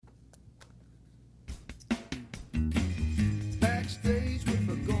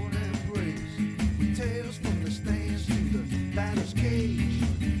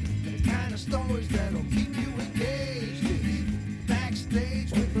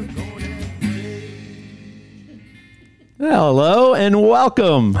Hello and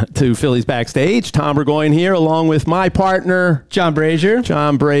welcome to Phillies Backstage. Tom Burgoyne here along with my partner, John Brazier.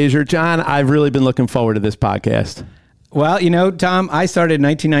 John, I've really been looking forward to this podcast. Well, Tom, I started in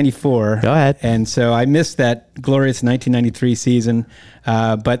 1994. Go ahead. And so I missed that glorious 1993 season.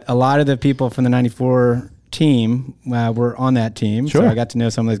 But a lot of the people from the 94 team were on that team. Sure. So I got to know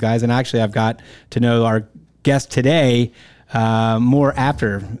some of those guys. And actually, I've got to know our guest today more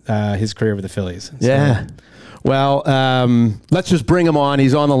after his career with the Phillies. So, Yeah. Well, let's just bring him on.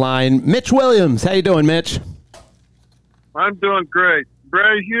 He's on the line. Mitch Williams. How you doing, Mitch? I'm doing great.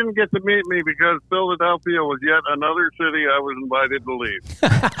 Bray, you didn't get to meet me because Philadelphia was yet another city I was invited to leave.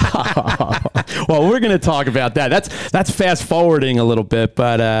 Well, we're going to talk about that. That's fast forwarding a little bit,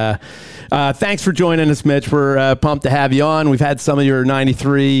 but thanks for joining us, Mitch. We're pumped to have you on. We've had some of your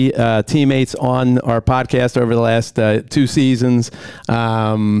 93 teammates on our podcast over the last 2 seasons,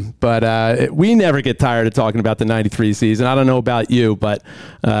 but we never get tired of talking about the 93 season. I don't know about you, but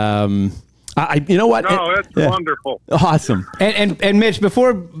you know what? No, it's wonderful. Awesome. And Mitch,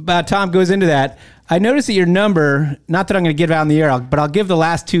 before Tom goes into that, I noticed that your number, not that I'm going to give it out in the air, but I'll give the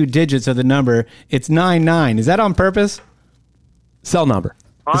last 2 digits of the number. It's 99. Is that on purpose? Cell number.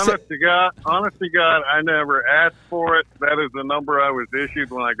 Honest to God, I never asked for it. That is the number I was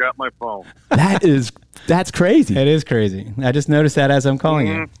issued when I got my phone. That's crazy. It is crazy. I just noticed that as I'm calling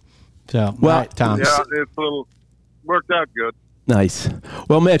you. So, well, all right, Tom. Yeah, it's worked out good. Nice.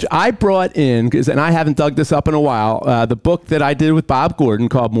 Well, Mitch, I brought in, and I haven't dug this up in a while, the book that I did with Bob Gordon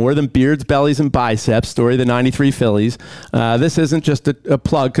called More Than Beards, Bellies, and Biceps, Story of the 93 Phillies. This isn't just a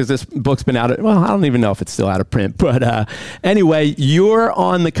plug because this book's been out well, I don't even know if it's still out of print. But anyway, you're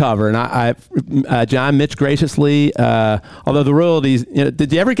on the cover. And John, Mitch graciously, although the royalties,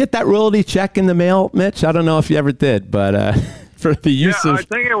 did you ever get that royalty check in the mail, Mitch? I don't know if you ever did, but... for the use of... I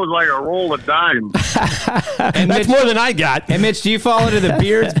think it was like a roll of dimes. And that's more than I got. And Mitch, do you fall into the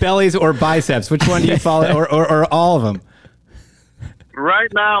beards, bellies, or biceps? Which one do you fall in, or all of them?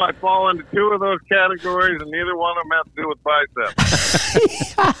 Right now, I fall into 2 of those categories, and neither one of them has to do with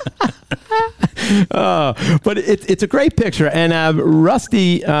biceps. But it's a great picture, and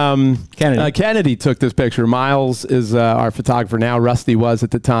Rusty Kennedy took this picture. Miles is our photographer now. Rusty was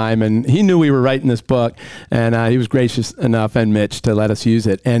at the time, and he knew we were writing this book, and he was gracious enough, and Mitch, to let us use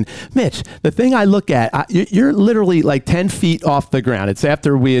it. And Mitch, the thing I look at, you're literally like 10 feet off the ground. It's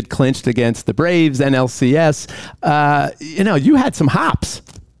after we had clinched against the Braves, NLCS. You had some hops.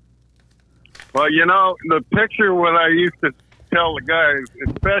 Well, the picture, what I used to tell the guys,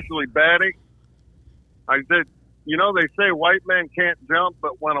 especially batting, I said, they say white man can't jump,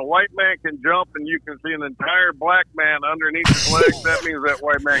 but when a white man can jump and you can see an entire black man underneath his legs, that means that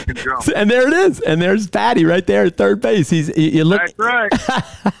white man can jump. And there it is. And there's Patty right there at third base. That's right.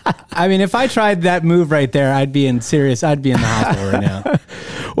 I mean, if I tried that move right there, I'd be in the hospital right now.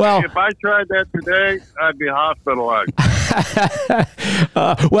 Well, if I tried that today, I'd be hospitalized.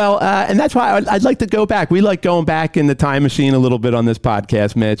 And that's why I'd like to go back. We like going back in the time machine a little bit on this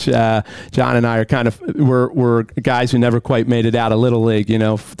podcast, Mitch. John and I are kind of, we're guys who never quite made it out of Little League,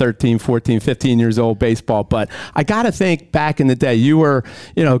 13, 14, 15 years old baseball. But I got to think back in the day, you were,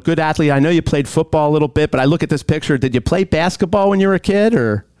 a good athlete. I know you played football a little bit, but I look at this picture. Did you play basketball when you were a kid,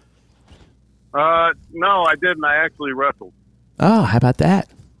 or? No, I didn't. I actually wrestled. Oh, how about that?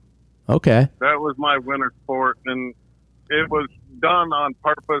 Okay. That was my winter sport, and it was done on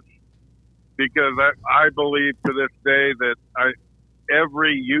purpose because I believe to this day that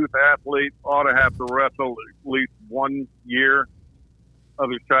every youth athlete ought to have to wrestle at least 1 year of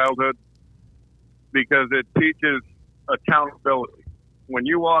his childhood because it teaches accountability. When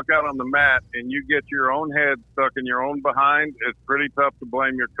you walk out on the mat and you get your own head stuck in your own behind, it's pretty tough to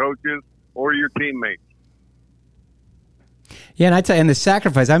blame your coaches or your teammates. Yeah, and I tell you, and the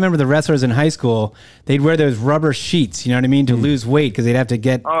sacrifice. I remember the wrestlers in high school. They'd wear those rubber sheets. You know what I mean, to lose weight because they'd have to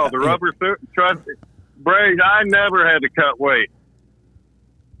get. Oh, the rubber suit. Trust me, Bray, I never had to cut weight.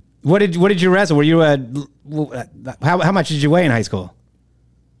 What did you wrestle? Were you how much did you weigh in high school?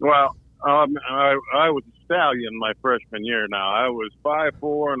 Well, I was a stallion my freshman year. Now I was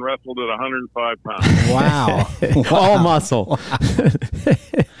 5'4" and wrestled at 105 pounds. Wow, all muscle.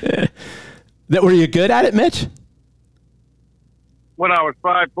 Were you good at it, Mitch? When I was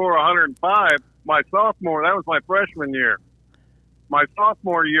 5'4", 105, that was my freshman year. My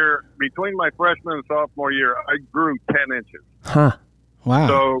sophomore year, between my freshman and sophomore year, I grew 10 inches. Huh. Wow.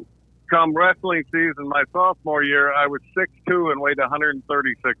 So come wrestling season, my sophomore year, I was 6'2" and weighed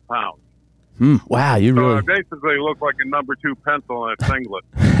 136 pounds. Wow, you so really... I basically looked like a number 2 pencil in a singlet.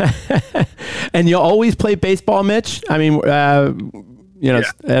 And you always play baseball, Mitch? I mean, at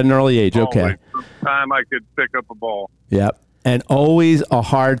an early age, always. okay. time I could pick up a ball. Yep. And always a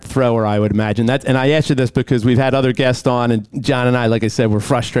hard thrower, I would imagine. And I asked you this because we've had other guests on, and John and I, like I said, were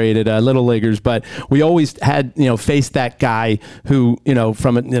frustrated little leaguers, but we always had, faced that guy who,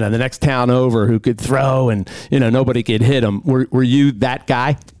 from the next town over, who could throw and, nobody could hit him. Were you that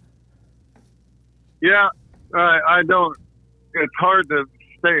guy? Yeah, I don't. It's hard to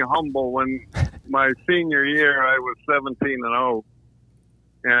stay humble. When my senior year, I was 17-0.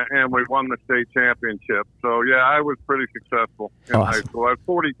 And we won the state championship. So, yeah, I was pretty successful in high school. I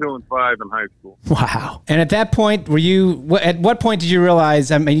was 42-5 in high school. Wow. And at that point, at what point did you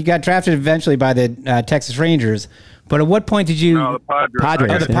realize, I mean, you got drafted eventually by the Texas Rangers, but at what point did you... No, the Padres.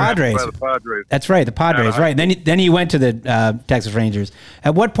 Padres. Oh, the Padres. By the Padres. That's right, the Padres, right. Then you went to the Texas Rangers.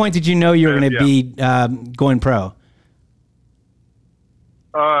 At what point did you know you were going to be going pro?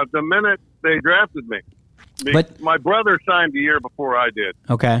 The minute they drafted me. But my brother signed a year before I did.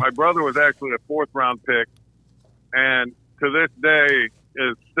 Okay. My brother was actually a fourth-round pick, and to this day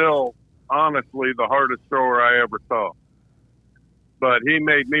is still, honestly, the hardest thrower I ever saw. But he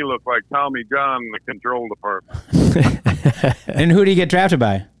made me look like Tommy John in the control department. And who did he get drafted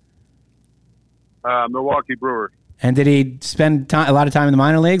by? Milwaukee Brewers. And did he spend a lot of time in the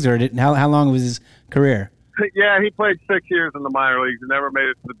minor leagues, or how long was his career? Yeah, he played 6 years in the minor leagues and never made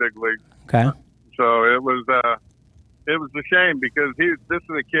it to the big leagues. Okay. So it was a shame because this is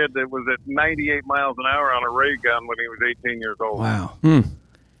a kid that was at 98 miles an hour on a ray gun when he was 18 years old. Wow.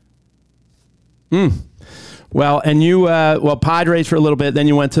 Well, and you, Padres for a little bit, then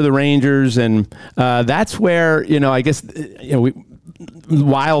you went to the Rangers, and that's where, I guess,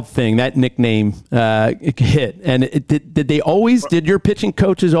 Wild Thing, that nickname hit. And did your pitching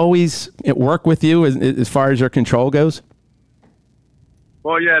coaches always work with you as far as your control goes?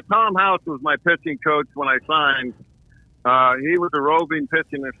 Well, yeah, Tom House was my pitching coach when I signed. He was a roving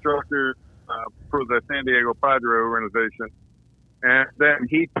pitching instructor for the San Diego Padre organization. And then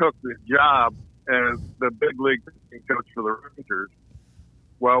he took the job as the big league pitching coach for the Rangers.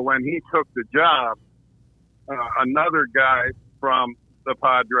 Well, when he took the job, another guy from the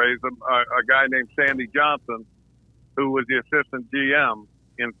Padres, a guy named Sandy Johnson, who was the assistant GM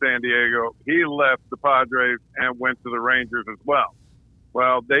in San Diego, he left the Padres and went to the Rangers as well.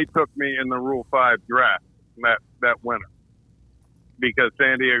 Well, they took me in the Rule 5 draft that winter because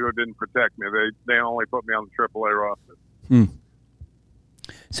San Diego didn't protect me. They only put me on the AAA roster.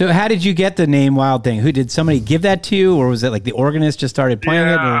 So how did you get the name Wild Thing? Who did somebody give that to you, or was it like the organist just started playing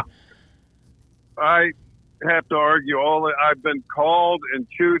it? Or? I have to argue all that. I've been called and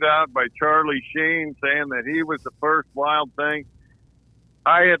chewed out by Charlie Sheen saying that he was the first Wild Thing.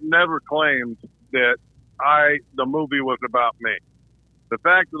 I had never claimed that the movie was about me. The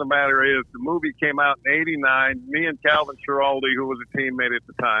fact of the matter is, the movie came out in '89. Me and Calvin Schiraldi, who was a teammate at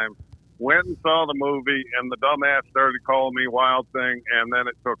the time, went and saw the movie, and the dumbass started calling me Wild Thing, and then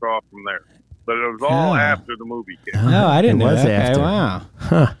it took off from there. But it was all after the movie came out. No, I didn't know that. Okay, after.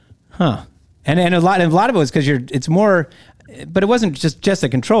 wow. Huh. And a lot of it was because it's more, but it wasn't just a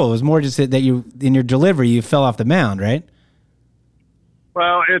control. It was more just that you, in your delivery, you fell off the mound, right?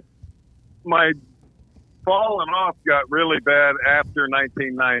 Well, my falling off got really bad after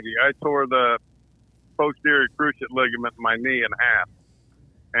 1990. I tore the posterior cruciate ligament in my knee in half,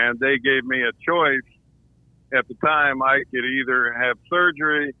 and they gave me a choice. At the time, I could either have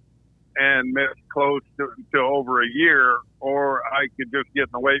surgery and miss close to over a year, or I could just get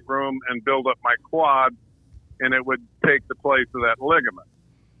in the weight room and build up my quad, and it would take the place of that ligament.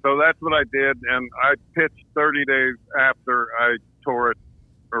 So that's what I did, and I pitched 30 days after I tore it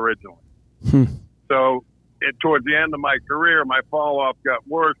originally. So towards the end of my career, my fall-off got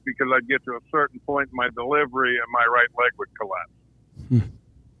worse because I'd get to a certain point in my delivery and my right leg would collapse.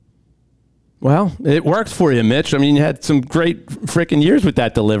 Well, it worked for you, Mitch. I mean, you had some great freaking years with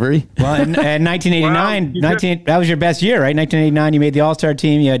that delivery. Well, in 1989, that was your best year, right? 1989, you made the All-Star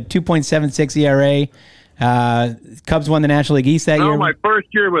team. You had 2.76 ERA. Cubs won the National League East that year. No, my first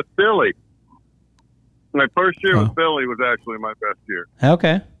year with Philly. My first year with Philly was actually my best year.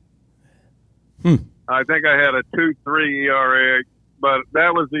 Okay. I think I had a 2.3 ERA, but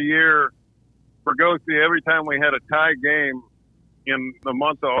that was the year for Ghosty. Every time we had a tie game in the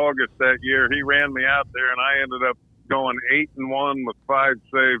month of August that year, he ran me out there, and I ended up going 8-1 with 5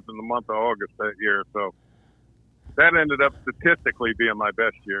 saves in the month of August that year. So that ended up statistically being my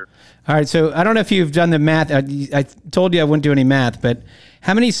best year. All right, so I don't know if you've done the math. I told you I wouldn't do any math, but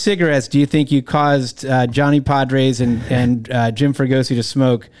how many cigarettes do you think you caused Johnny Padres and Jim Fregosi to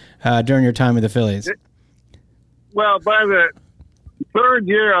smoke during your time with the Phillies? Well, by the third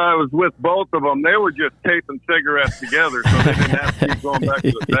year I was with both of them, they were just taping cigarettes together, so they didn't have to keep going back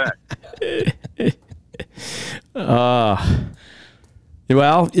to the back.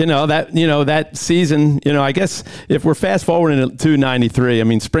 Well, that season, I guess if we're fast forwarding to 93, I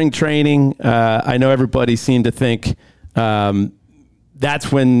mean, spring training, I know everybody seemed to think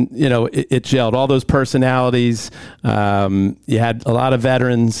that's when, it gelled. All those personalities. You had a lot of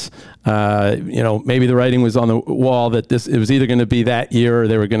veterans. Maybe the writing was on the wall that it was either going to be that year or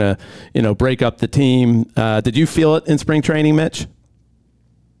they were going to, break up the team. Did you feel it in spring training, Mitch?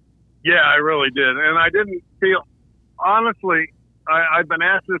 Yeah, I really did. And I didn't feel, honestly, I've been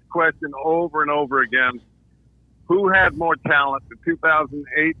asked this question over and over again. Who had more talent, the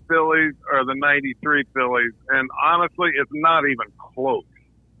 2008 Phillies or the 93 Phillies? And honestly, it's not even close.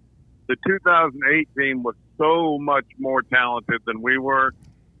 The 2008 team was so much more talented than we were.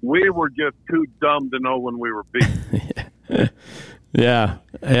 We were just too dumb to know when we were beat. Yeah.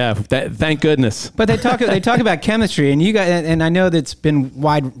 Thank goodness. But they talk about chemistry, and you guys, and I know that's been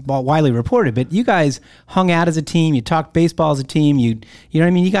widely reported. But you guys hung out as a team. You talked baseball as a team. You know what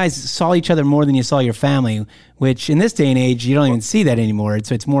I mean. You guys saw each other more than you saw your family, which in this day and age you don't even see that anymore.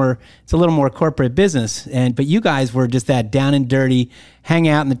 It's a little more corporate business. But you guys were just that down and dirty, hang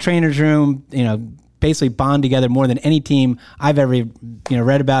out in the trainer's room. Basically bond together more than any team I've ever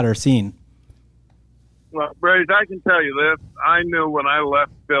read about or seen. Well, Braves, I can tell you this. I knew when I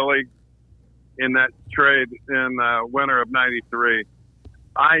left Philly in that trade in winter of 93,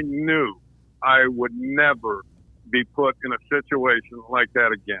 I knew I would never be put in a situation like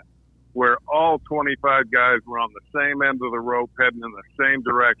that again, where all 25 guys were on the same end of the rope heading in the same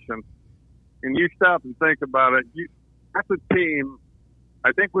direction. And you stop and think about it, that's a team,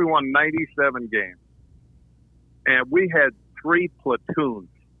 I think we won 97 games, and we had 3 platoons.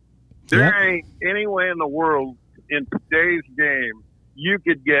 There ain't any way in the world in today's game you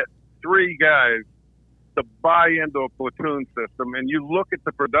could get 3 guys to buy into a platoon system. And you look at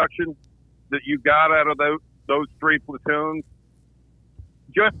the production that you got out of those 3 platoons,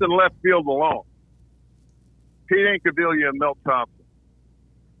 just in left field alone. Pete Incaviglia and Milt Thompson.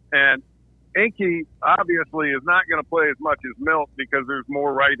 And Inky obviously is not going to play as much as Milt because there's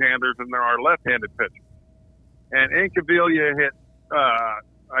more right-handers than there are left-handed pitchers. And Incaviglia hit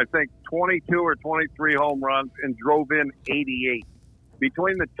I think 22 or 23 home runs and drove in 88.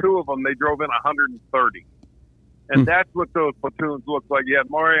 Between the two of them, they drove in 130. And that's what those platoons looked like. You had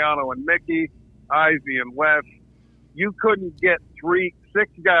Mariano and Mickey, Ivy and Wes. You couldn't get 6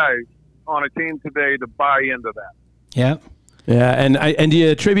 guys on a team today to buy into that. Yeah. Yeah, and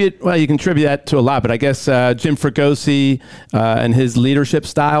you attribute, you can attribute that to a lot, but I guess Jim Fregosi and his leadership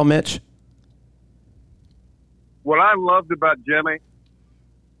style, Mitch? What I loved about Jimmy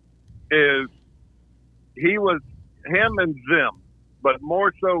is him and Zim, but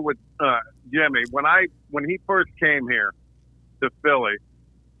more so with Jimmy. When he first came here to Philly,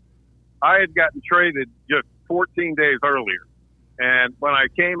 I had gotten traded just 14 days earlier. And when I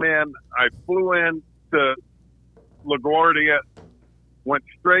came in, I flew in to LaGuardia, went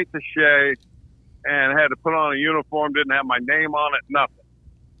straight to Shea, and had to put on a uniform, didn't have my name on it, nothing.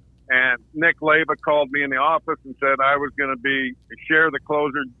 And Nick Leyva called me in the office and said I was going to share the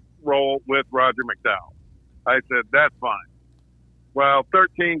closer role with Roger McDowell. I said, that's fine. Well,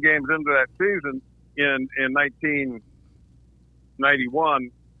 13 games into that season in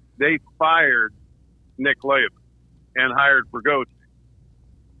 1991, they fired Nick Leyva and hired Fregosi.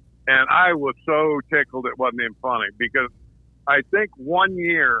 And I was so tickled it wasn't even funny because I think one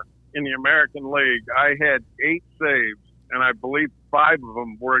year in the American League, I had 8 saves, and I believe 5 of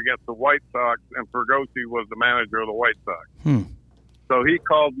them were against the White Sox, and Fregosi was the manager of the White Sox. So he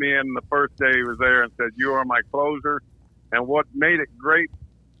called me in the first day he was there and said, you are my closer. And what made it great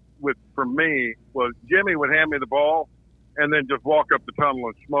for me was Jimmy would hand me the ball and then just walk up the tunnel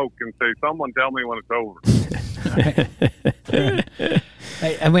and smoke and say, someone tell me when it's over.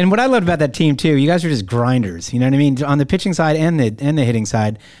 I mean, what I loved about that team too, you guys are just grinders. You know what I mean? On the pitching side and the hitting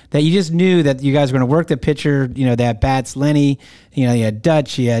side, that you just knew that you guys were going to work the pitcher. They had bats, Lenny. You had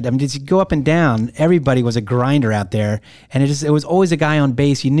Dutch. Just go up and down. Everybody was a grinder out there, and it was always a guy on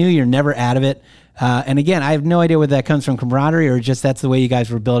base. You knew you're never out of it. And again, I have no idea whether that comes from camaraderie or just that's the way you guys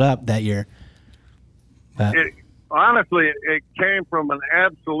were built up that year. Honestly, it came from an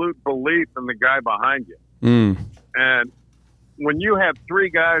absolute belief in the guy behind you. And when you have 3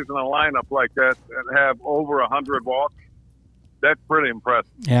 guys in a lineup like that have over 100 walks, that's pretty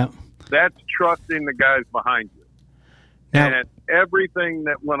impressive. Yeah. That's trusting the guys behind you. Now, and everything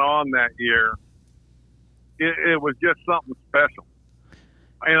that went on that year, it was just something special.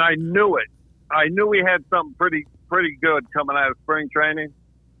 And I knew it. I knew we had something pretty good coming out of spring training.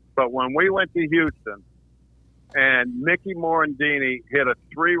 But when we went to Houston, and Mickey Morandini hit a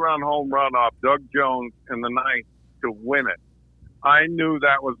 3-run home run off Doug Jones in the ninth to win it. I knew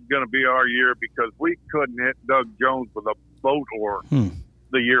that was going to be our year because we couldn't hit Doug Jones with a boat oar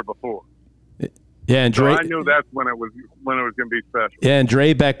the year before. Yeah, and so I knew that's when it was going to be special. Yeah, and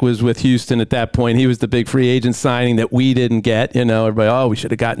Drabek was with Houston at that point. He was the big free agent signing that we didn't get. You know, everybody, we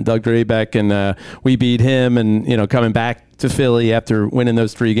should have gotten Doug Drabek, and we beat him. And coming back to Philly after winning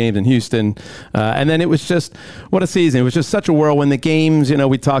those 3 games in Houston, and then it was just what a season. It was just such a whirlwind. The games,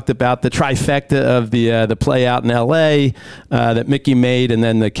 we talked about the trifecta of the play out in L.A. That Mickey made, and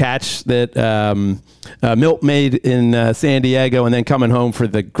then the catch that Milt made in San Diego, and then coming home for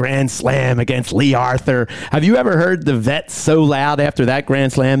the grand slam against Lee Arthur. Have you ever heard the vets so loud after that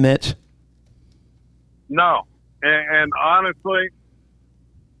grand slam, Mitch? No, and honestly,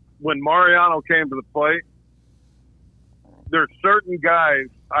 when Mariano came to the plate, there's certain guys,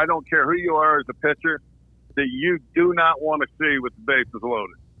 I don't care who you are as a pitcher, that you do not want to see with the bases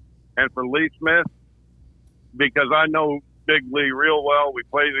loaded. And for Lee Smith, because I know Big Lee real well, we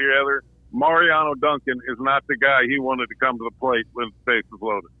played together, Mariano Duncan is not the guy he wanted to come to the plate with the bases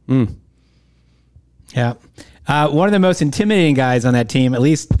loaded. Yeah. One of the most intimidating guys on that team, at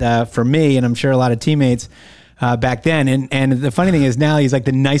least for me, and I'm sure a lot of teammates back then. And the funny thing is now he's like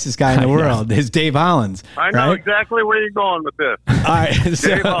the nicest guy in the world. Is Dave Hollins. I know exactly where you're going with this. All right.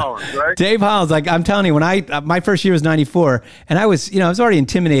 Dave Hollins, right? Dave Hollins, like I'm telling you, when my first year was 94, and I was already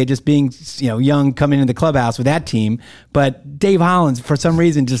intimidated just being, young coming into the clubhouse with that team. But Dave Hollins, for some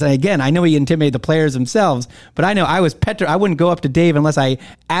reason, just again, I know he intimidated the players themselves, but I know I was I wouldn't go up to Dave unless I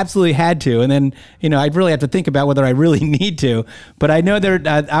absolutely had to. And then, I'd really have to think about whether I really need to. But I know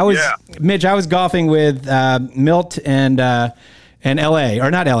Mitch, I was golfing with Milt and L.A.,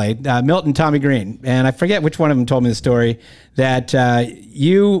 or not L.A., Milt and Tommy Green. And I forget which one of them told me the story that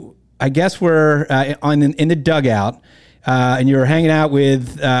you, I guess, were in the dugout and you were hanging out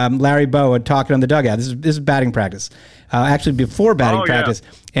with Larry Bowa talking on the dugout. This is batting practice. Actually, before batting practice.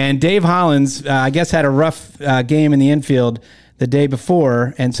 And Dave Hollins, I guess, had a rough game in the infield the day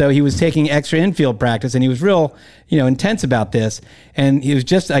before, and so he was taking extra infield practice, and he was real, intense about this. And he was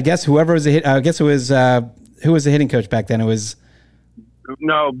just, I guess, whoever was who was the hitting coach back then? It was...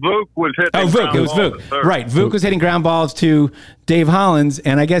 No, Vuk was hitting. Oh, Vuk. It was Vuk. Right. Vuk was hitting ground balls to Dave Hollins.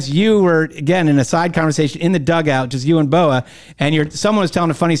 And I guess you were, again, in a side conversation in the dugout, just you and Boa, and someone was telling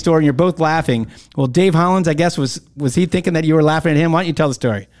a funny story and you're both laughing. Well, Dave Hollins, I guess, was he thinking that you were laughing at him? Why don't you tell the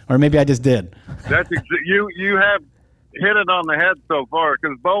story? Or maybe I just did. You have hit it on the head so far,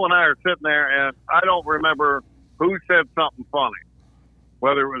 because Bo and I are sitting there, and I don't remember who said something funny,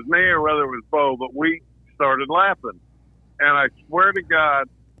 whether it was me or whether it was Bo, but we started laughing. And I swear to God,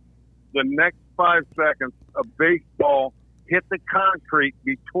 the next 5 seconds, a baseball hit the concrete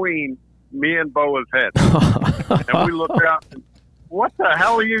between me and Boa's head. And we looked out and, what the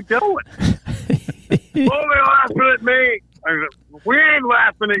hell are you doing? They're laughing at me. I said, we ain't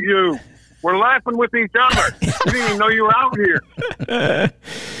laughing at you. We're laughing with each other. We didn't even know you were out here.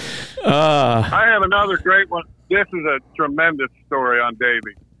 I have another great one. This is a tremendous story on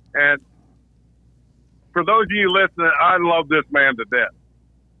Davey. And for those of you listening, I love this man to death.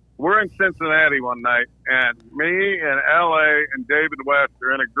 We're in Cincinnati one night, and me and L.A. and David West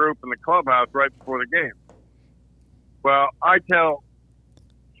are in a group in the clubhouse right before the game. Well,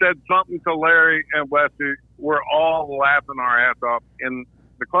 said something to Larry and Westy. We're all laughing our ass off in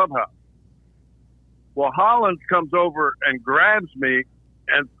the clubhouse. Well, Hollins comes over and grabs me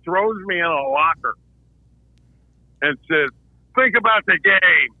and throws me in a locker and says, think about the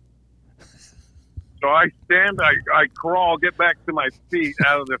game. So I stand, I crawl, get back to my feet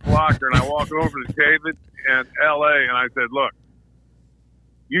out of this locker, and I walk over to David and L.A., and I said, look,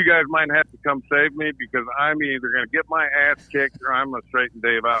 you guys might have to come save me because I'm either going to get my ass kicked or I'm going to straighten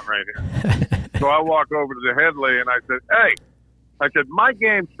Dave out right here. So I walk over to the Headley, and I said, hey, my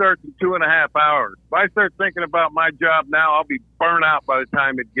game starts in 2.5 hours. If I start thinking about my job now, I'll be burnt out by the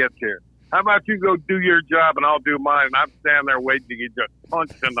time it gets here. How about you go do your job and I'll do mine? And I'm standing there waiting to get just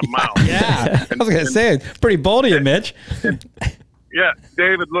punched in the mouth. Yeah, I was going to say, it's pretty bold of you, Mitch. Yeah,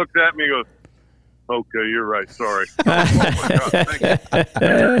 David looks at me and goes, okay, you're right. Sorry.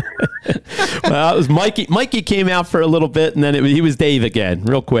 Well, it was Mikey. Mikey came out for a little bit, and then he was Dave again,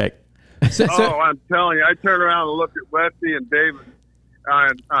 real quick. I'm telling you, I turned around and looked at Westy and David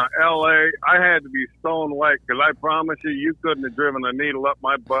and L.A. I had to be stone white because I promise you couldn't have driven a needle up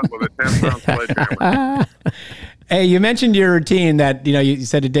my butt with a 10-pound sledgehammer. Hey, you mentioned your routine that, you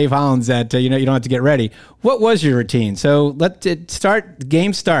said to Dave Hollins that, you don't have to get ready. What was your routine? So the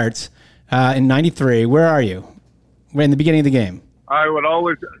game starts in 93. Where are you? We're in the beginning of the game. I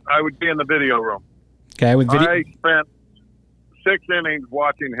would be in the video room. Okay, with video. I spent 6 innings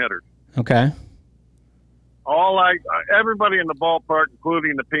watching hitters. Okay. Everybody in the ballpark,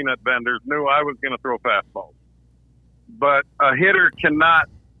 including the peanut vendors, knew I was going to throw fastballs. But a hitter cannot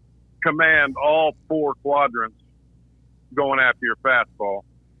command all 4 quadrants going after your fastball.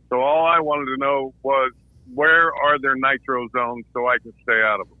 So all I wanted to know was, where are their nitro zones so I can stay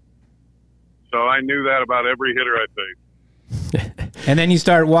out of them? So I knew that about every hitter I faced. And then you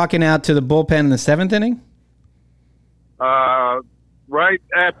start walking out to the bullpen in the 7th inning? Right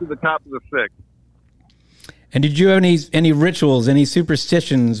after the top of the 6th. And did you have any rituals, any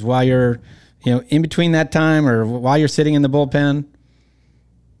superstitions while you're, in between that time or while you're sitting in the bullpen?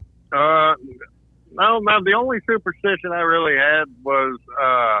 No. The only superstition I really had was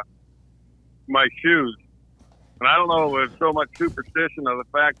my shoes. And I don't know if it's so much superstition of the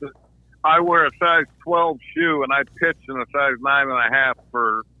fact that I wear a size 12 shoe and I pitched in a size 9.5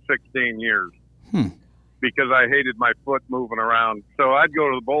 for 16 years. Because I hated my foot moving around. So I'd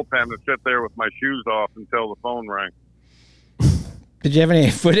go to the bullpen and sit there with my shoes off until the phone rang. Did you have any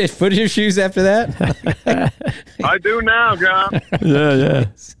foot shoes after that? I do now, John. Yeah.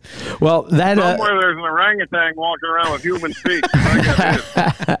 Well, that somewhere there's an orangutan walking around with human feet.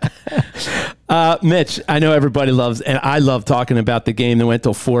 Mitch, I know everybody loves, and I love talking about the game that went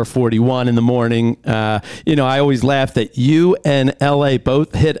till 4:41 in the morning. I always laugh that you and LA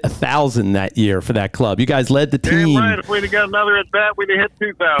both hit 1,000 that year for that club. You guys led the team. Damn right. If we'd have got another at bat, we'd have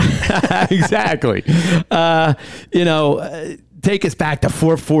hit 2,000. Exactly. Take us back to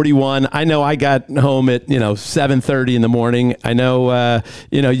 4:41. I know I got home at 7:30 in the morning. I know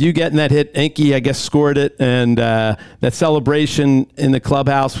you getting that hit. Enke, I guess, scored it, and that celebration in the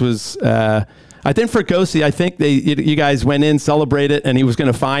clubhouse was. I think for Gosi, I think you guys went in, celebrated, and he was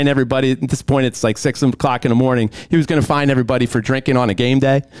going to fine everybody. At this point, it's like 6 o'clock in the morning. He was going to fine everybody for drinking on a game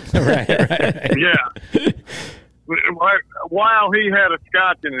day. Right. Yeah. While he had a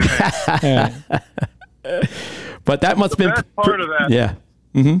scotch in his hand. But that must have been the best part of that. Yeah.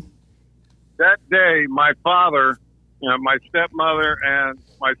 Mm-hmm. That day, my father, my stepmother, and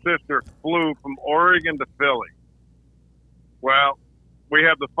my sister flew from Oregon to Philly. Well, we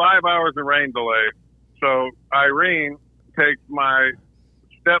have the 5 hours of rain delay. So Irene takes my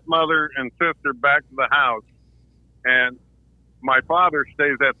stepmother and sister back to the house, and my father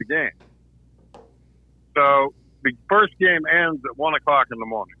stays at the game. So the first game ends at 1 o'clock in the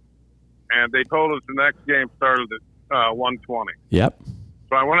morning. And they told us the next game started at 1:20. Yep.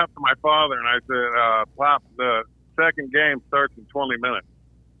 So I went up to my father and I said, Pop, the second game starts in 20 minutes.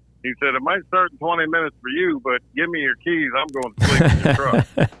 He said, it might start in 20 minutes for you, but give me your keys. I'm going to sleep in your truck.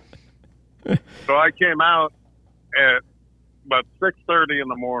 So I came out at about 6:30 in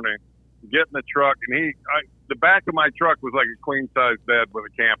the morning, get in the truck, and the back of my truck was like a queen-size bed with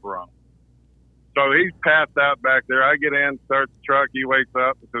a camper on it. So he's passed out back there. I get in, start the truck. He wakes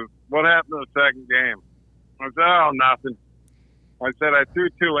up and says, what happened in the second game? I said, oh, nothing. I said, I threw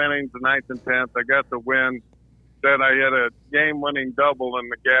 2 innings, the 9th and 10th. I got the win. Said I had a game-winning double in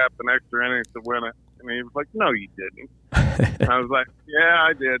the gap and extra innings to win it. And he was like, no, you didn't. I was like, yeah,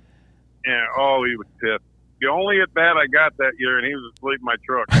 I did. And, he was pissed. The only at bat I got that year, and he was asleep in my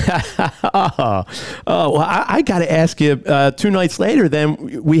truck. Well, I got to ask you. 2 nights later,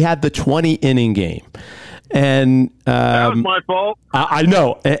 then we had the 20-inning game, and that was my fault. I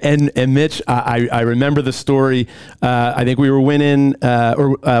know. And Mitch, I remember the story. I think we were winning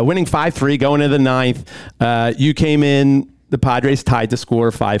 5-3 going into the 9th. You came in. The Padres tied the score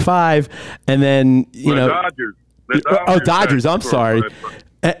 5-5, and then Dodgers. Dodgers. I'm sorry.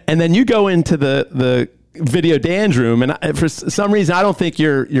 And then you go into the Video Dan's room, and for some reason I don't think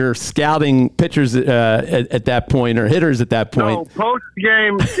you're scouting pitchers at that point or hitters at that point. No, post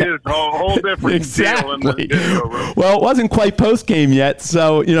game is a whole different exactly. deal in the video room. Well, it wasn't quite post game yet,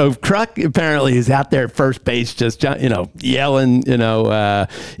 so Kruk apparently is out there at first base just yelling,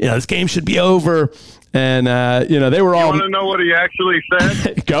 this game should be over. And, they were all... You want to know what he actually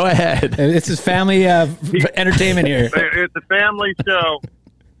said? Go ahead. This is family entertainment here. It's a family show.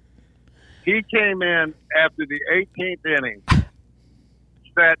 He came in after the 18th inning,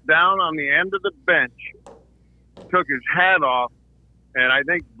 sat down on the end of the bench, took his hat off, and I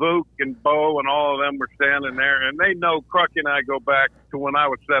think Vuk and Bo and all of them were standing there, and they know Kruk and I go back to when I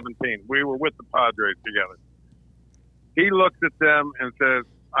was 17. We were with the Padres together. He looks at them and says,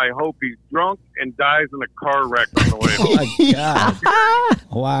 I hope he's drunk and dies in a car wreck on the way home. Oh, my God.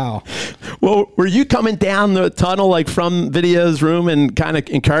 Wow. Well, were you coming down the tunnel like from Video's room and kind of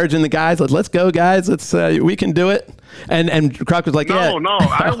encouraging the guys, like, let's go, guys, we can do it? And Kruk was like, No, yeah. no,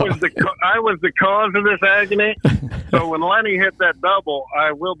 I was the cause of this agony. So when Lenny hit that double,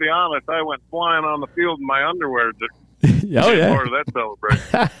 I will be honest, I went flying on the field in my underwear to Oh, yeah. part of that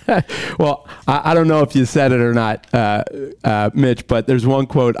celebration. Well, I don't know if you said it or not, Mitch, but there's one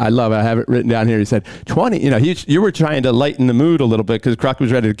quote I love. I have it written down here. He said, 20, you were trying to lighten the mood a little bit because Kruk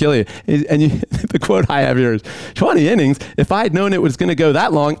was ready to kill you. And the quote I have here is, 20 innings, if I had known it was going to go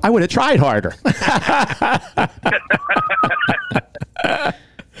that long, I would have tried harder.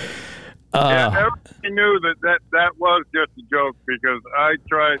 Everybody knew that was just a joke because I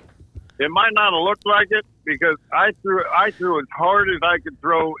tried. It might not have looked like it because I threw as hard as I could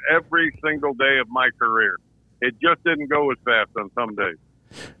throw every single day of my career. It just didn't go as fast on some days.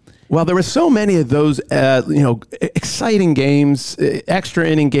 Well, there were so many of those, exciting games, extra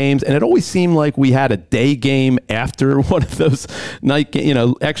inning games, and it always seemed like we had a day game after one of those night,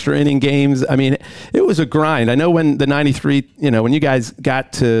 extra inning games. I mean, it was a grind. I know when the '93, when you guys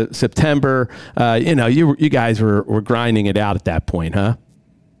got to September, you guys were grinding it out at that point, huh?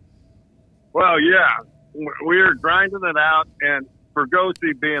 Well, yeah, we were grinding it out, and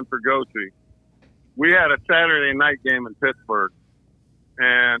Fergosi being Fergosi, we had a Saturday night game in Pittsburgh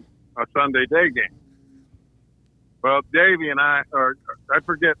and a Sunday day game. Well, Davey and I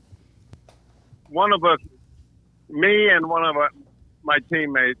forget, one of us, me and one of my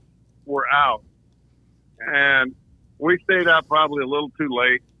teammates were out, and we stayed out probably a little too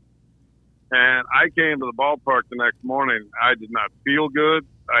late, and I came to the ballpark the next morning. I did not feel good.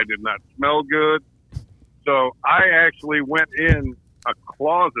 I did not smell good. So I actually went in a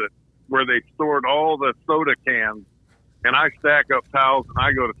closet where they stored all the soda cans, and I stack up towels and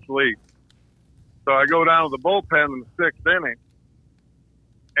I go to sleep. So I go down to the bullpen in the sixth inning,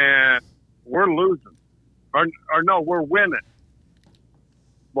 and we're losing. Or no, we're winning.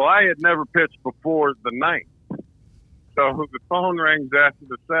 Well, I had never pitched before the ninth. So the phone rings after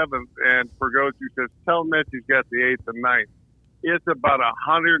the seventh, and Fergosi says, tell Mitch he's got the eighth and ninth. It's about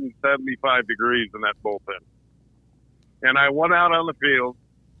 175 degrees in that bullpen. And I went out on the field.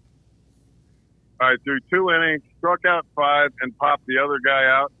 I threw 2 innings, struck out 5, and popped the other guy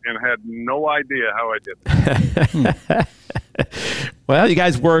out and had no idea how I did it. Well, you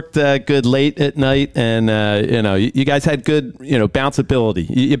guys worked good late at night, and, you guys had good, bounceability.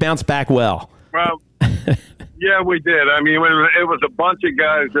 You bounced back well. Well, yeah, we did. I mean, it was a bunch of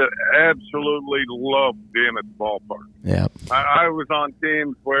guys that absolutely loved being at the ballpark. Yeah. I was on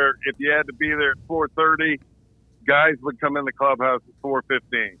teams where if you had to be there at 4:30, guys would come in the clubhouse at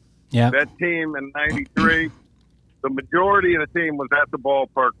 4:15. Yeah. That team in '93, the majority of the team was at the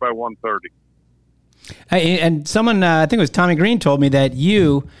ballpark by 1:30. And someone, I think it was Tommy Green, told me that I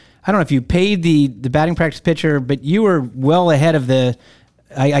don't know if you paid the batting practice pitcher, but you were well ahead of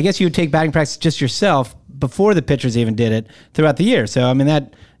I guess you would take batting practice just yourself before the pitchers even did it throughout the year. So, I mean,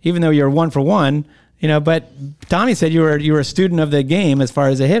 that, even though you're 1 for 1, but Tommy said you were a student of the game as far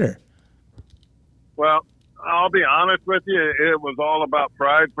as a hitter. Well, I'll be honest with you, it was all about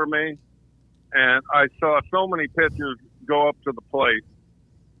pride for me. And I saw so many pitchers go up to the plate.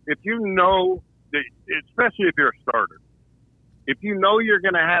 If you know, especially if you're a starter, if you know you're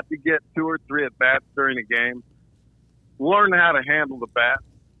going to have to get 2 or 3 at bats during a game, learn how to handle the bat.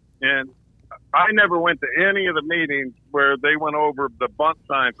 And I never went to any of the meetings where they went over the bunt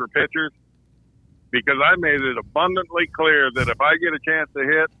sign for pitchers because I made it abundantly clear that if I get a chance to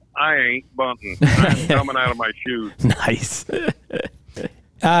hit, I ain't bunting. I'm coming out of my shoes. Nice. So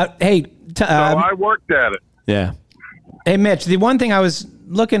I worked at it. Yeah. Hey, Mitch, the one thing I was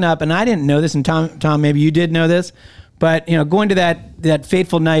looking up, and I didn't know this, and Tom, maybe you did know this, but going to that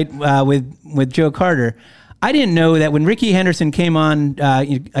fateful night with Joe Carter, I didn't know that when Rickey Henderson came on,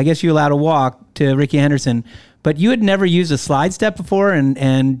 I guess you allowed a walk to Rickey Henderson, but you had never used a slide step before,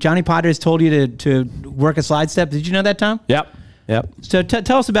 and Johnny Podres told you to work a slide step. Did you know that, Tom? Yep. So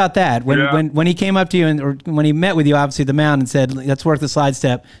tell us about that. When he came up to you, or when he met with you, obviously, the mound, and said, let's work the slide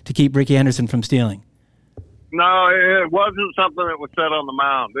step to keep Rickey Henderson from stealing. No, it wasn't something that was said on the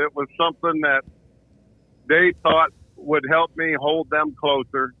mound. It was something that they thought would help me hold them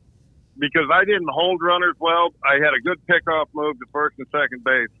closer. Because I didn't hold runners well. I had a good pickoff move to first and second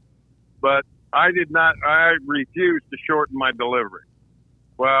base. But I refused to shorten my delivery.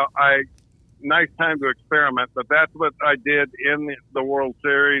 Well, nice time to experiment, but that's what I did in the World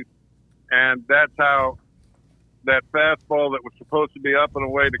Series. And that's how that fastball that was supposed to be up and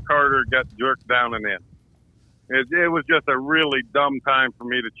away to Carter got jerked down and in. It was just a really dumb time for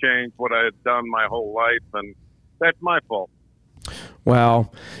me to change what I had done my whole life, and that's my fault.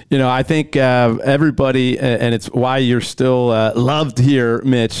 Well, I think everybody, and it's why you're still loved here,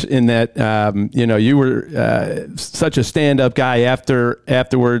 Mitch, in that, you were such a stand-up guy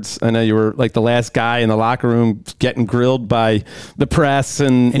afterwards. I know you were like the last guy in the locker room getting grilled by the press.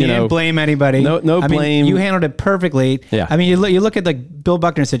 And you didn't blame anybody. No blame. Mean, you handled it perfectly. Yeah. I mean, you look at the Bill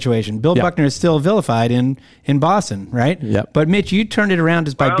Buckner situation. Bill Buckner is still vilified in Boston, right? Yep. But, Mitch, you turned it around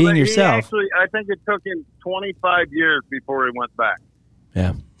just by being yourself. Actually, I think it took him 25 years before he went back.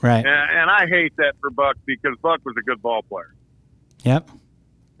 Yeah. Right. And I hate that for Buck because Buck was a good ball player. Yep.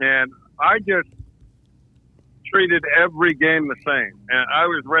 And I just treated every game the same. And I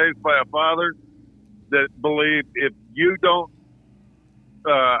was raised by a father that believed if you don't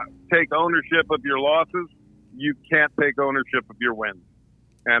take ownership of your losses, you can't take ownership of your wins.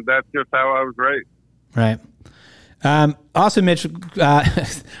 And that's just how I was raised. Right. Also, Mitch,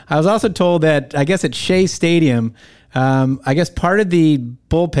 I was also told that, I guess at Shea Stadium, I guess part of the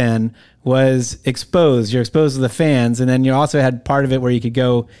bullpen was exposed. You're exposed to the fans, and then you also had part of it where you could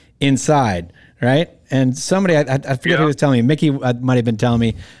go inside, right? And somebody, I forget who was telling me, Mickey might have been telling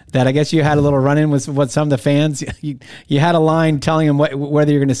me that I guess you had a little run-in with some of the fans. You had a line telling them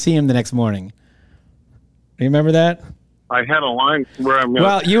whether you're going to see him the next morning. Do you remember that? I had a line where I'm going.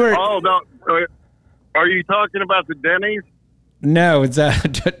 Well, you were. Oh, no. Are you talking about the Denny's? No, it's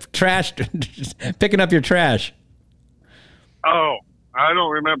trash. Picking up your trash. Oh, I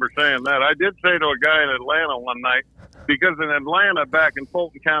don't remember saying that. I did say to a guy in Atlanta one night, because in Atlanta, back in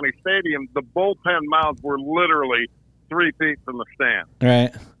Fulton County Stadium, the bullpen mounds were literally 3 feet from the stand.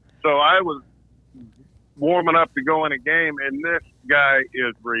 Right. So I was warming up to go in a game, and this guy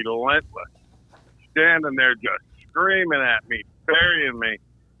is relentless, standing there just screaming at me, burying me.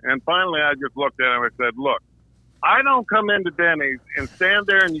 And finally, I just looked at him and said, look, I don't come into Denny's and stand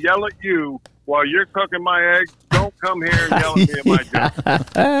there and yell at you while you're cooking my eggs. Don't come here and yell at me at my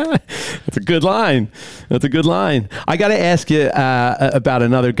job. That's a good line. That's a good line. I got to ask you about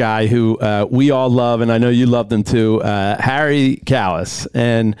another guy who we all love, and I know you love him too, Harry Kalas.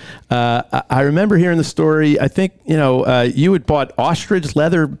 And I remember hearing the story. I think you had bought ostrich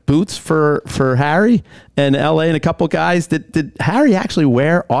leather boots for Harry in L.A. and a couple guys. Did Harry actually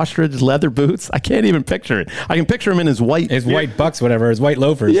wear ostrich leather boots? I can't even picture it. I can picture him in his white bucks, whatever, his white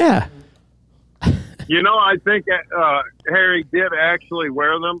loafers. Yeah. I think Harry did actually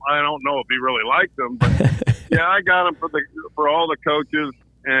wear them. I don't know if he really liked them, but yeah, I got them for all the coaches,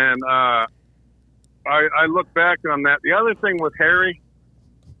 and I look back on that. The other thing with Harry,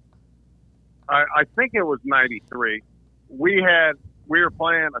 I think it was '93. We were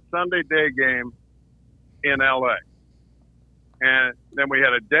playing a Sunday day game in LA, and then we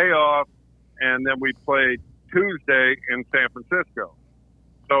had a day off, and then we played Tuesday in San Francisco.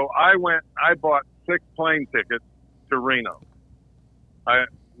 So I bought 6 plane tickets to Reno.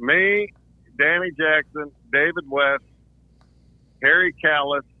 Me, Danny Jackson, David West, Harry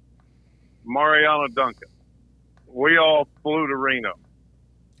Kalas, Mariano Duncan. We all flew to Reno.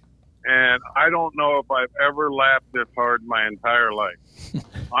 And I don't know if I've ever laughed this hard my entire life.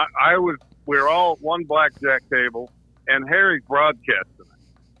 We were all at one blackjack table, and Harry's broadcasting it.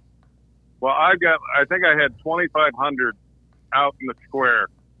 Well, I think I had 2,500 out in the square.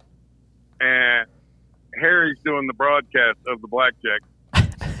 And Harry's doing the broadcast of the blackjack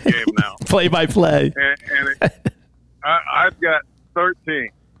game now. Play-by-play. And I've got 13.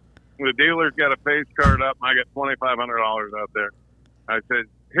 The dealer's got a face card up, and I got $2,500 out there. I said,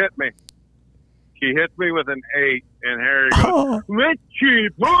 hit me. He hits me with an 8, and Harry goes, Mitchie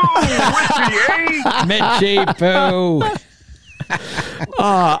Poo with the 8. Mitchie Poo.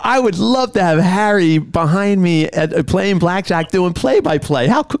 I would love to have Harry behind me playing blackjack, doing play-by-play.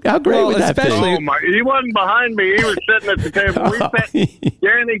 How great would that be? He wasn't behind me. He was sitting at the table.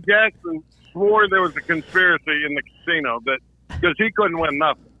 Danny Jackson swore there was a conspiracy in the casino because he couldn't win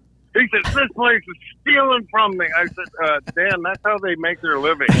nothing. He said, this place is stealing from me. I said, Dan, that's how they make their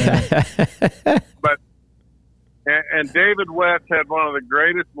living. And David West had one of the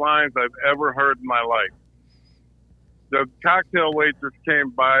greatest lines I've ever heard in my life. The cocktail waitress came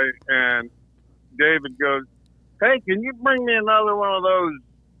by, and David goes, hey, can you bring me another one of those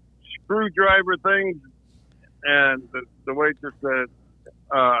screwdriver things? And the waitress said,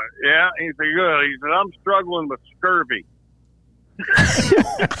 yeah. He said, good. He said, I'm struggling with scurvy.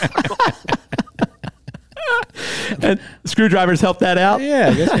 And screwdrivers help that out? Yeah,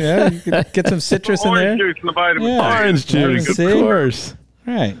 I guess, you could get some citrus in there. Orange juice and the vitamin C. Orange juice, of course.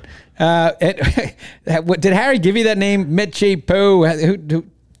 Right. Did Harry give you that name, Mitchie Poo?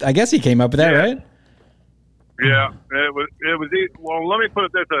 I guess he came up with that, right? Yeah, it was. Well, let me put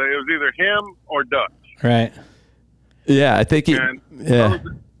it this way: it was either him or Dutch. Right. Yeah, I think he. And Yeah.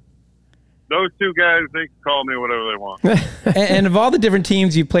 those two guys, they can call me whatever they want. And of all the different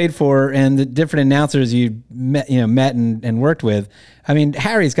teams you played for and the different announcers you met and worked with, I mean,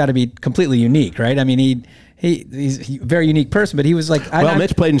 Harry's got to be completely unique, right? I mean, he's a very unique person, but he was like...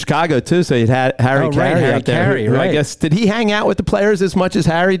 Mitch played in Chicago, too, so he had Harry Carey Harry out there. Carey, who right. I guess, did he hang out with the players as much as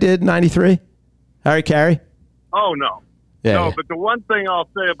Harry did in 93? Harry Carey? Oh, no. Yeah, no, yeah. but the one thing I'll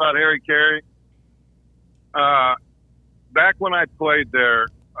say about Harry Carey, back when I played there,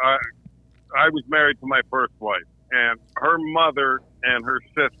 I was married to my first wife, and her mother and her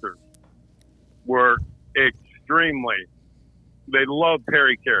sisters were they loved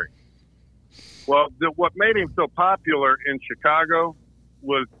Harry Carey. Well, what made him so popular in Chicago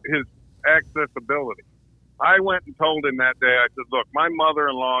was his accessibility. I went and told him that day, I said, look, my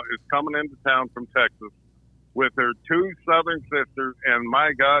mother-in-law is coming into town from Texas with her two southern sisters, and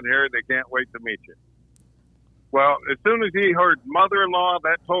my God, Harry, they can't wait to meet you. Well, as soon as he heard mother-in-law,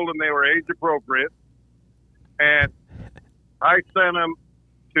 that told him they were age appropriate. And I sent him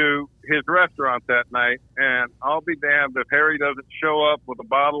to his restaurant that night, and I'll be damned if Harry doesn't show up with a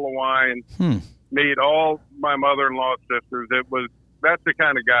bottle of wine, meet all my mother-in-law's sisters. That's the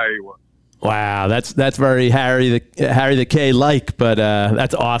kind of guy he was. Wow, that's very Harry the K like, but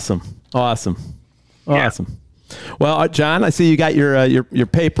that's awesome. Awesome. Well, John, I see you got your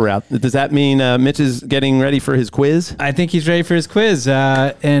paper out. Does that mean Mitch is getting ready for his quiz? I think he's ready for his quiz.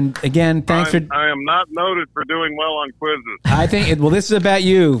 And again, thanks I am not noted for doing well on quizzes. I think this is about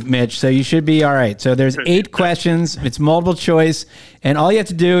you, Mitch. So you should be all right. So there's 8 questions. It's multiple choice, and all you have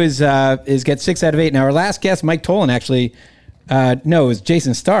to do is get 6 out of 8. Now our last guest, Mike Tolan, actually. It was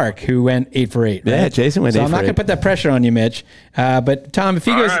Jason Stark who went 8 for 8. Right? Yeah, Jason went 8 for 8. So I'm not going to put that pressure on you, Mitch. But Tom, if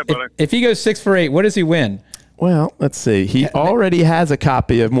he goes 6 for 8, what does he win? Well, let's see. He already has a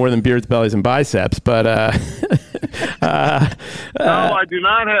copy of More Than Beards, Bellies, and Biceps, but no, I do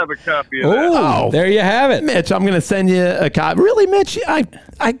not have a copy of that. Oh, there you have it. Mitch, I'm going to send you a copy. Really, Mitch? I'm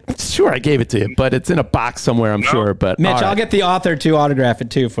sure I gave it to you, but it's in a box somewhere, I'm sure. But Mitch, I'll get the author to autograph it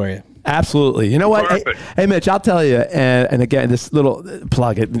too for you. Absolutely. You know what? Hey, Mitch, I'll tell you, and again, this little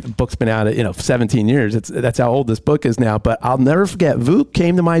plug, the book's been out 17 years. That's how old this book is now. But I'll never forget, Vuk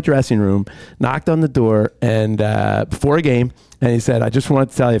came to my dressing room, knocked on the door, and before a game, and he said, I just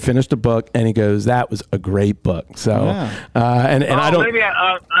wanted to tell you, I finished the book. And he goes, that was a great book. So, and I don't... Maybe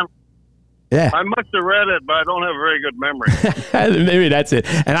Yeah. I must have read it, but I don't have a very good memory. Maybe that's it.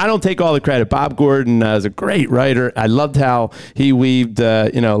 And I don't take all the credit. Bob Gordon is a great writer. I loved how he weaved, a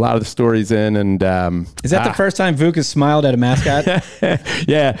lot of the stories in. And is that the first time Vuk has smiled at a mascot?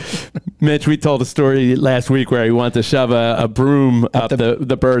 Yeah, Mitch. We told a story last week where he wanted to shove a broom up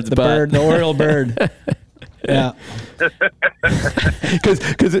the bird's butt. The Oriole bird. Yeah,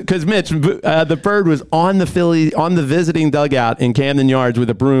 because Mitch, the bird was on the visiting dugout in Camden Yards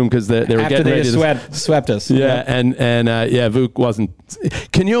with a broom because they were after getting ready to swept us. Yeah, and Vuk wasn't.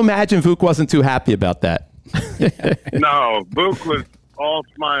 Can you imagine Vuk wasn't too happy about that? No, Vuk was all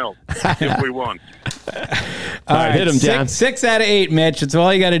smiles if we won. All right, hit him, John. 6 out of 8, Mitch. That's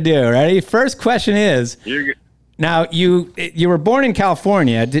all you got to do. Ready? First question is. Now you were born in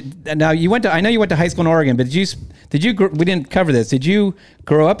California. Now you went to. I know you went to high school in Oregon, but did you? We didn't cover this. Did you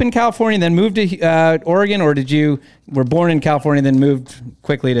grow up in California and then move to Oregon, or were born in California and then moved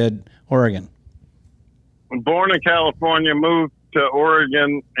quickly to Oregon? Born in California, moved to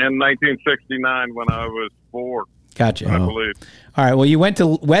Oregon in 1969 when I was 4. Gotcha. I believe. All right. Well, you went to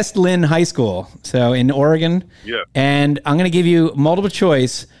West Lynn High School, so in Oregon. Yeah. And I'm going to give you multiple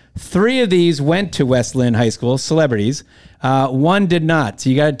choice. 3 of these went to West Lynn High School, celebrities. 1 did not. So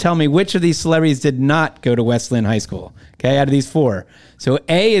you got to tell me which of these celebrities did not go to West Lynn High School. Okay, out of these 4. So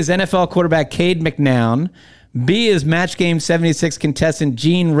A is NFL quarterback Cade McNown. B is Match Game 76 contestant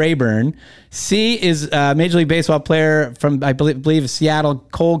Gene Rayburn. C is Major League Baseball player from, I believe, Seattle,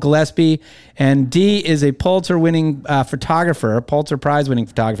 Cole Gillespie. And D is a Pulitzer Prize-winning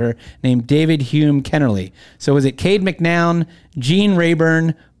photographer named David Hume Kennerly. So is it Cade McNown, Gene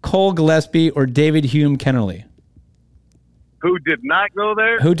Rayburn, Cole Gillespie, or David Hume Kennerly? Who did not go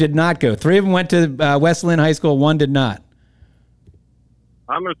there? Who did not go? 3 of them went to West Lynn High School. 1 did not.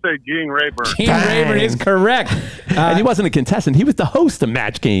 I'm going to say Gene Rayburn. Gene Rayburn is correct. And he wasn't a contestant. He was the host of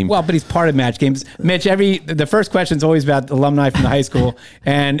Match Game. Well, but he's part of Match Games. Mitch, the first question is always about alumni from the high school.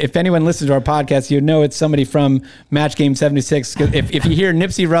 And if anyone listens to our podcast, you know it's somebody from Match Game 76. If you hear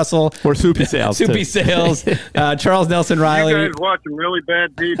Nipsey Russell. Or Soupy Sales. Soupy Sales. Charles Nelson Riley. You guys watching really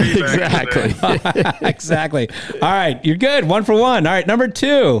bad TV back Exactly. Exactly. All right. You're good. 1 for 1. All right. Number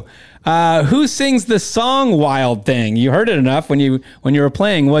 2. Who sings the song "Wild Thing"? You heard it enough when you were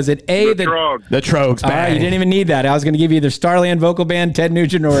playing. Was it A, The Trogs. The Trogs, All right, you didn't even need that. I was going to give you either Starland Vocal Band, Ted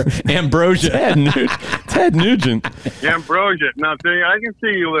Nugent, or Ambrosia. Ted Nugent. Ambrosia. Now, see, I can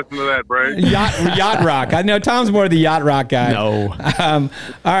see you listen to that, Bray. Yacht rock. I know Tom's more the yacht rock guy. No.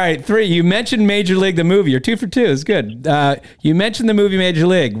 All right, 3. You mentioned Major League, the movie. You're 2 for 2. It's good. You mentioned the movie Major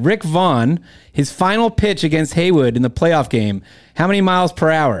League. Rick Vaughn, his final pitch against Haywood in the playoff game. How many miles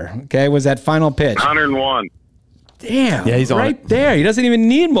per hour? Okay, was that final pitch? 101. Damn. Yeah, he's on right it. there. He doesn't even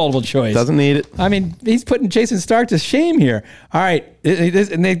need multiple choice. Doesn't need it. I mean, he's putting Jason Stark to shame here. All right,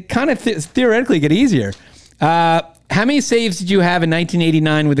 and they kind of theoretically get easier. How many saves did you have in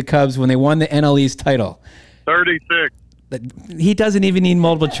 1989 with the Cubs when they won the NL East title? 36. He doesn't even need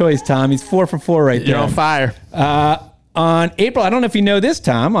multiple choice, Tom. He's 4 for 4 right there. You're on fire. On April, I don't know if you know this,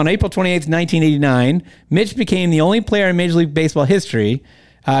 Tom, on April 28th, 1989, Mitch became the only player in Major League Baseball history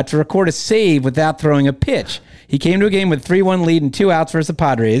to record a save without throwing a pitch. He came to a game with 3-1 lead and 2 outs versus the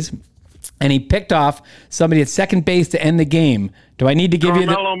Padres, and he picked off somebody at second base to end the game. Do I need to give you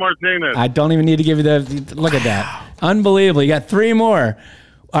the... Carmelo Martinez. I don't even need to give you the... Look at that. Unbelievable. You got 3 more.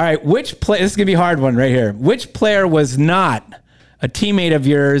 All right, this is going to be a hard one right here. Which player was not a teammate of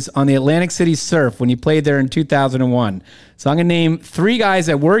yours on the Atlantic City Surf when you played there in 2001? So I'm going to name 3 guys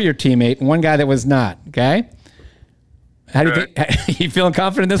that were your teammate and 1 guy that was not, okay? How do you think? You feeling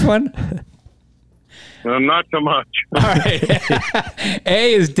confident in this one? Not so much. All right.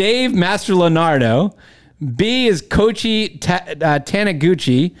 A is Dave Master Leonardo. B is Koichi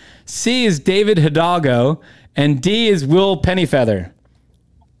Taniguchi. C is David Hidalgo. And D is Will Pennyfeather.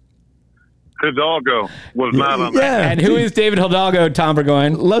 Hidalgo was not on that. And who is David Hidalgo, Tom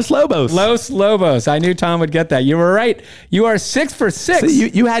Burgoyne? Los Lobos. Los Lobos. I knew Tom would get that. You were right. You are 6 for 6. So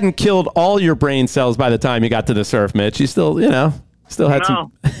you hadn't killed all your brain cells by the time you got to the surf, Mitch. You still, still had some.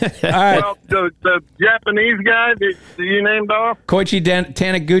 All right. Well, the Japanese guy that you named off? Koichi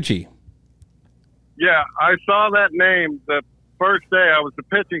Taniguchi. Yeah, I saw that name the first day. I was the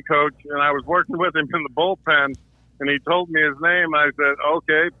pitching coach, and I was working with him in the bullpen, and he told me his name. I said,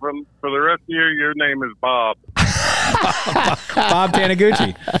 okay, for the rest of the year, your name is Bob. Bob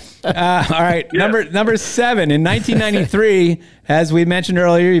Taniguchi. All right, yeah. Number 7. In 1993, as we mentioned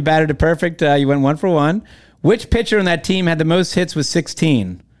earlier, you batted it perfect. You went 1 for 1. Which pitcher on that team had the most hits with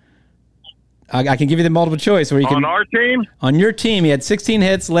 16? I can give you the multiple choice. Where you can, on our team? On your team, he had 16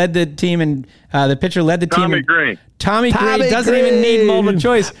 hits, led the team, and the pitcher led the team. Tommy Green. Tommy Green doesn't even need multiple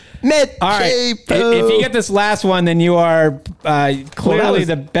choice. All right. If you get this last one, then you are clearly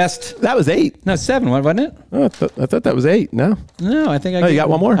the best. That was 8. No, 7, wasn't it? Oh, I thought that was 8. No, I think you got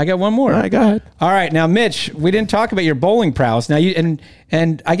one more? I got one more. All right, go ahead. All right. Now, Mitch, we didn't talk about your bowling prowess. Now, and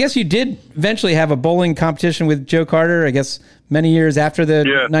I guess you did eventually have a bowling competition with Joe Carter, I guess many years after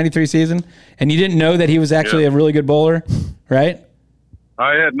the 93 season. And you didn't know that he was actually a really good bowler, right?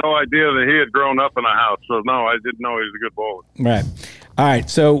 I had no idea that he had grown up in a house, so no, I didn't know he was a good bowler. Right. All right.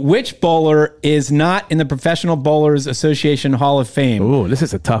 So, which bowler is not in the Professional Bowlers Association Hall of Fame? Ooh, this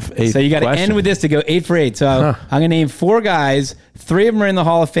is a tough 8. So you got to end with this to go 8 for 8. So I'm going to name 4 guys. 3 of them are in the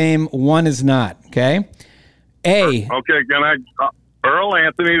Hall of Fame. 1 is not. Okay. Okay. Can I? Earl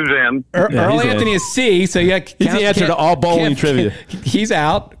Anthony's in. Earl Anthony is C. So you got he's the answer to all bowling trivia. He's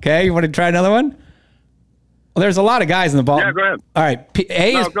out. Okay. You want to try another one? Well, there's a lot of guys in the ball. Yeah, go ahead. All right. Go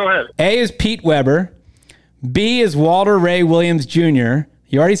ahead. A is Pete Weber. B is Walter Ray Williams Jr.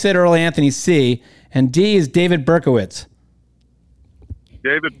 You already said Earl Anthony, C. And D is David Berkowitz.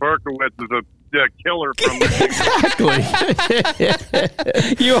 David Berkowitz is a killer from Exactly.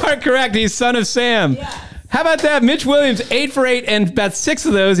 You are correct. He's son of Sam. Yeah. How about that? Mitch Williams, 8 for 8, and about 6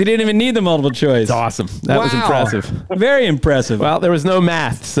 of those, he didn't even need the multiple choice. It's awesome. That was impressive. Very impressive. Well, there was no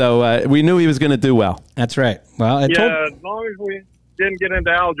math, so we knew he was going to do well. That's right. Well, as long as we didn't get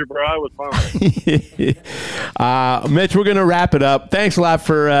into algebra, I was fine. Mitch, we're going to wrap it up. Thanks a lot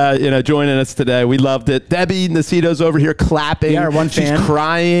for joining us today. We loved it. Debbie Nacito's over here clapping. Yeah, our one fan. She's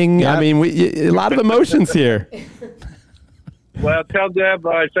crying. Yep. I mean, a lot of emotions here. Well, tell Deb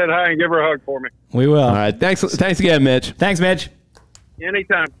I said hi and give her a hug for me. We will. All right. Thanks again, Mitch. Thanks, Mitch.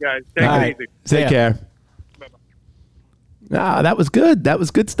 Anytime, guys. Take it easy. Take care. Bye-bye. That was good. That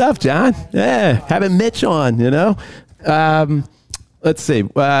was good stuff, John. Yeah, having Mitch on, Let's see.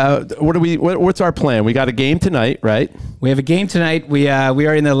 What's our plan? We got a game tonight, right? We have a game tonight. We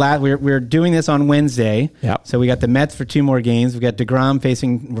are in the last. We're doing this on Wednesday. Yeah. So we got the Mets for 2 more games. We got DeGrom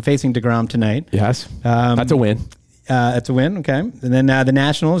We're facing DeGrom tonight. Yes. That's a win. That's a win. Okay. And then the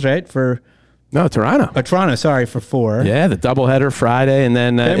Nationals, right, for No, Toronto. Toronto, sorry, for 4. Yeah, the doubleheader Friday, and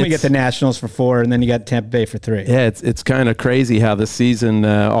then we get the Nationals for 4, and then you got Tampa Bay for 3. Yeah, it's kind of crazy how the season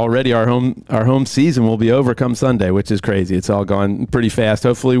already our home season will be over come Sunday, which is crazy. It's all gone pretty fast.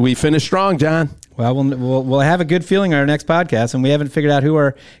 Hopefully, we finish strong, John. Well, we'll have a good feeling on our next podcast, and we haven't figured out who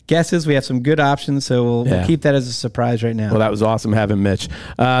our guest is. We have some good options, so we'll keep that as a surprise right now. Well, that was awesome having Mitch.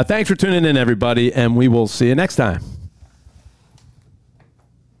 Thanks for tuning in, everybody, and we will see you next time.